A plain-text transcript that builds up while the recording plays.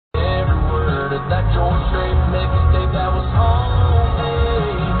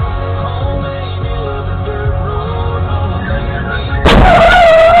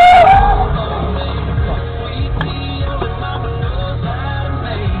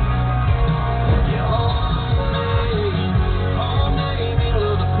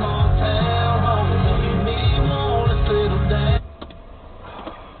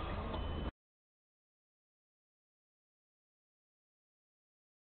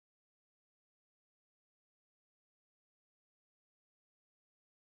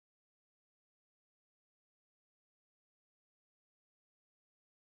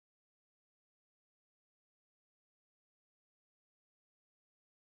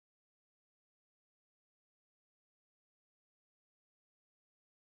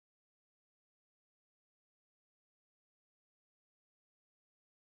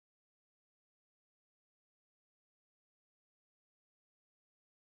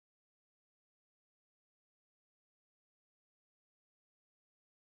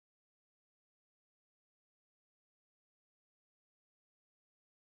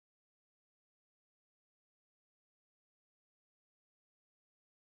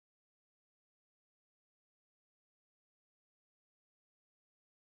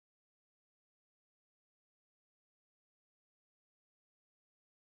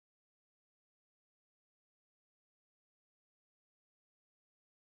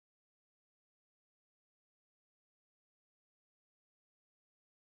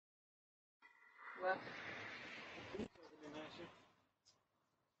Well,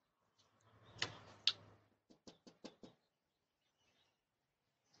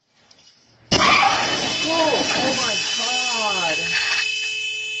 whoa, oh my god.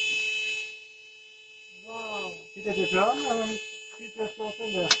 Wow. You did your job? You just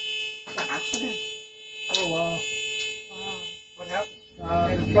opened the accident? Oh wow. Wow. What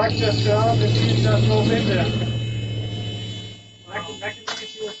happened? The truck just stopped and she just drove in there. Wow. I can see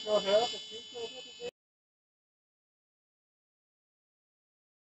she was still hurt, but she drove in there.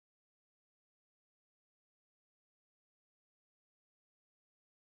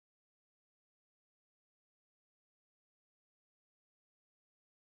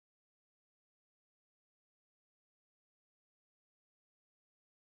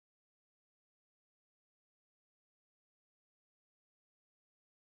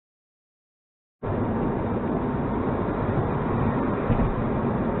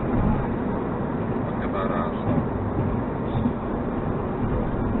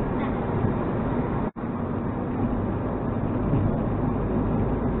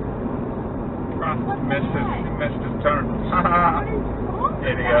 Missed his turn.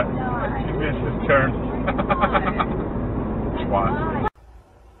 Idiot. He missed his turn. What?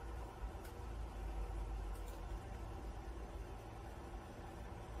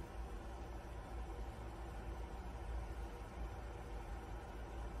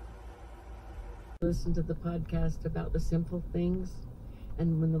 Listen to the podcast about the simple things,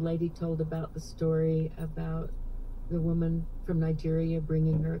 and when the lady told about the story about the woman from Nigeria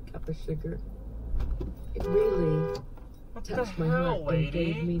bringing her a cup of sugar, it really touched my heart and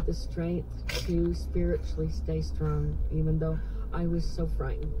gave me the strength to spiritually stay strong, even though I was so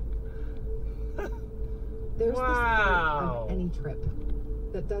frightened. There's this part of any trip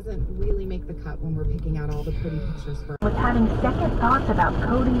that doesn't really make the cut when we're picking out all the pretty pictures for. Was having second thoughts about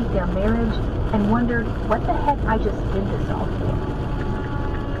Cody, their marriage, and wondered what the heck I just did this all for.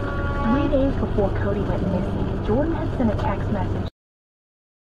 3 days before Cody went missing, Jordan had sent a text message.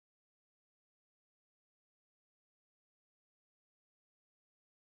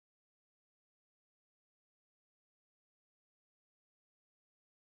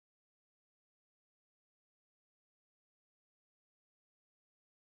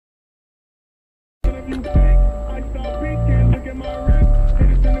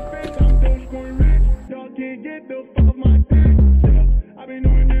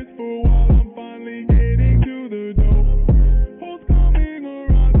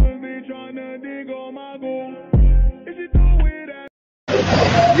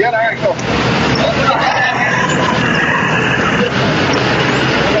 Yeah, I gotta go.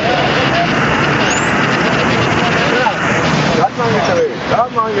 That's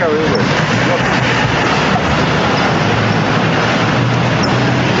not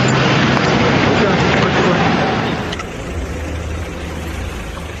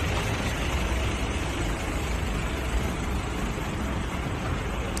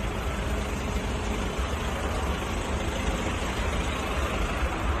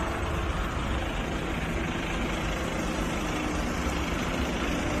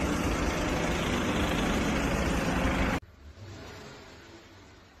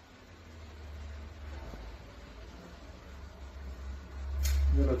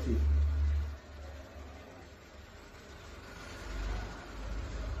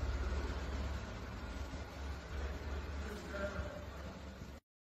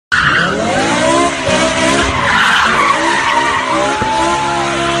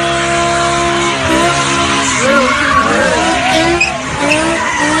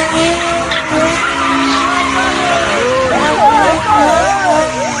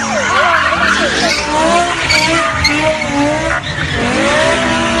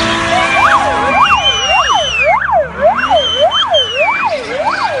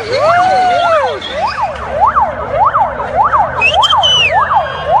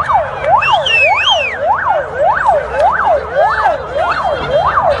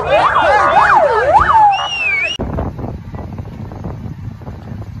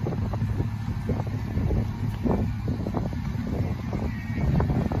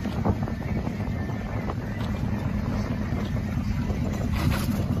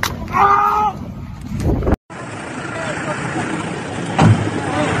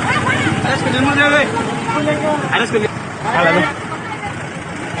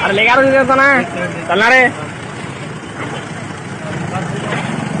Ada legar gitu sana. Tanah